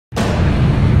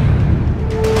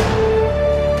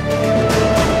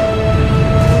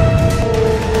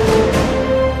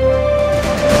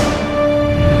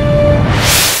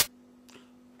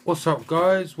What's up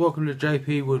guys, welcome to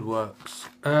JP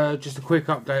Woodworks. Just a quick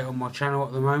update on my channel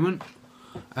at the moment.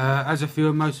 As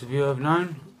most of you have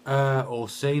known, or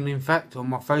seen in fact on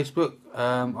my Facebook,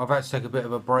 I've had to take a bit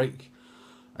of a break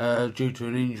due to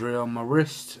an injury on my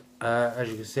wrist. As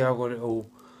you can see, I've got it all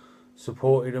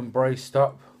supported and braced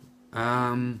up,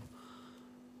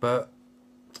 but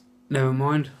never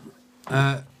mind,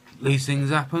 these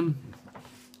things happen.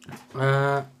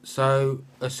 So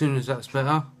as soon as that's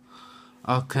better,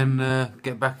 I can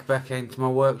get back into my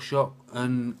workshop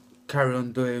and carry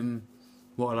on doing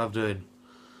what I love doing.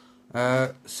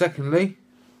 Secondly,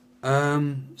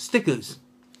 stickers.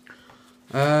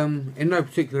 In no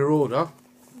particular order,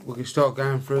 we can start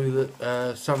going through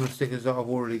some of the stickers that I've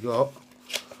already got.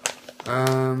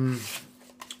 Who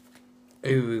have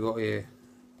we got here?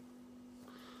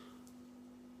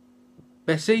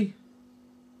 Bessie.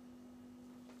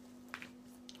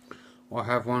 I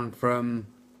have one from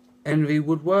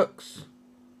Woodworks,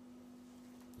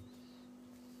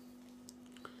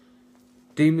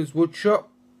 Dema's Woodshop,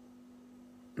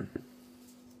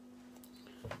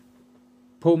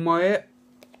 Meyette,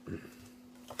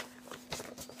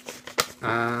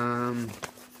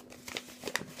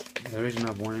 there is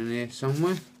another one in here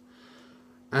somewhere,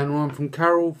 and one from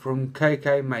Karol from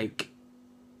Make.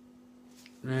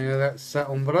 Now that's that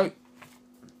envelope.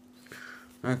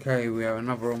 Okay, we have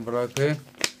another envelope here.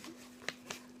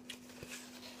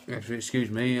 You have to excuse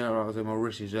me, my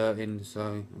wrist is hurting,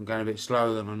 so I'm going a bit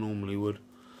slower than I normally would.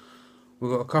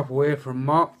 We've got a couple here from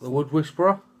Mark, the Wood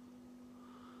Whisperer.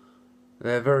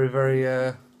 They're very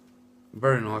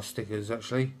nice stickers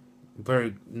actually.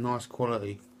 Very nice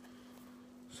quality.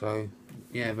 So,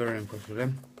 yeah, very impressed with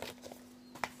them.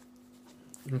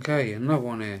 Okay, another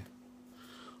one here.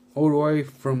 All the way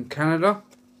from Canada.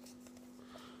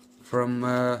 From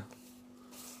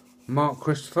Mark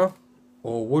Christopher,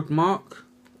 or Woodmark.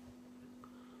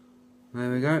 There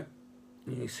we go.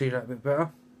 You can see that a bit better.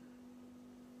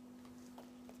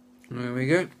 There we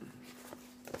go.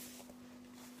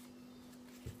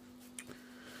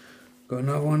 Got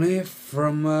another one here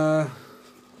from the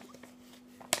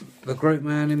great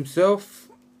man himself,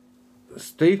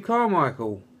 Steve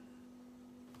Carmichael.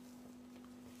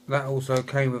 That also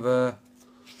came with a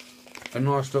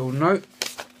nice little note.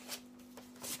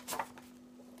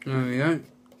 There we go.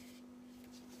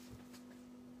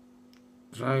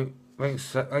 So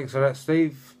thanks for that,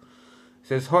 Steve. It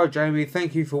says, "Hi Jamie,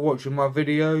 thank you for watching my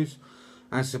videos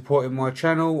and supporting my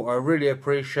channel. I really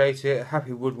appreciate it.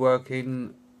 Happy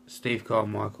woodworking, Steve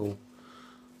Carmichael."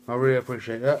 I really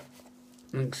appreciate that.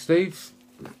 Thanks, Steve.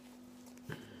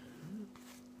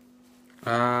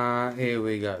 Here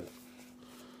we go.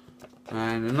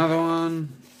 And another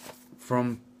one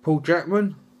from Paul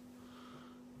Jackman.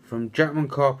 From Jackman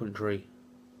Carpentry,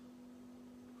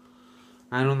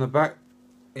 and on the back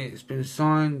it's been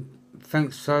signed,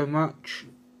 "Thanks so much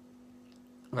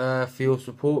for your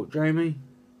support, Jamie,"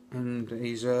 and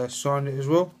he's signed it as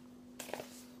well.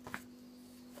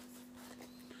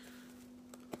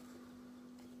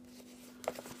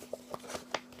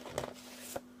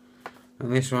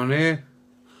 And this one here,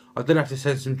 I did have to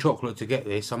send some chocolate to get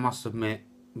this, I must admit,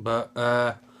 but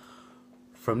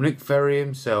from Nick Ferry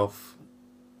himself.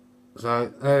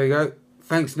 So there we go.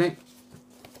 Thanks, Nick.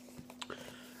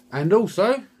 And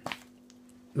also,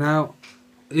 now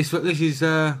this is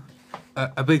a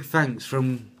big thanks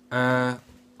from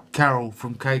Karol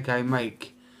from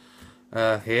Make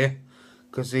here,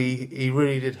 because he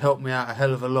really did help me out a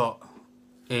hell of a lot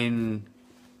in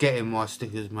getting my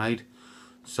stickers made.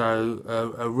 So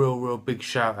a real big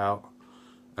shout out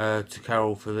to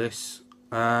Karol for this.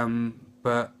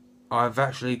 But I've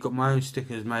actually got my own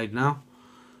stickers made now.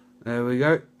 There we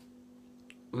go.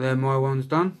 There, my one's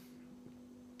done.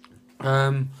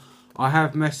 I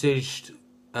have messaged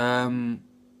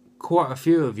quite a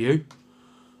few of you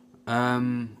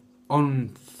on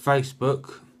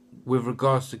Facebook with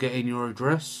regards to getting your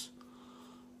address.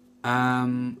 If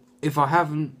I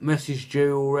haven't messaged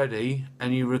you already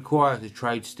and you require the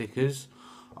trade stickers,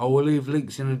 I will leave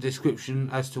links in the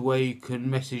description as to where you can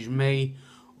message me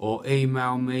or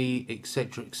email me,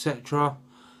 etc, etc.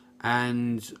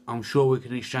 And I'm sure we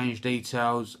can exchange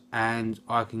details and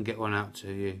I can get one out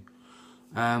to you.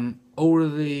 All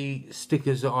of the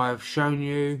stickers that I have shown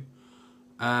you,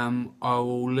 I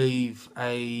will leave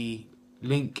a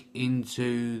link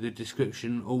into the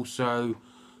description also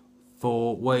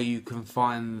for where you can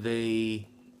find the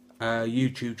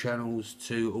YouTube channels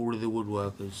to all of the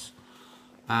woodworkers.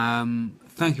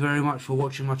 Thank you very much for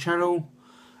watching my channel,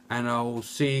 and I will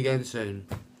see you again soon.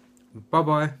 Bye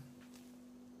bye.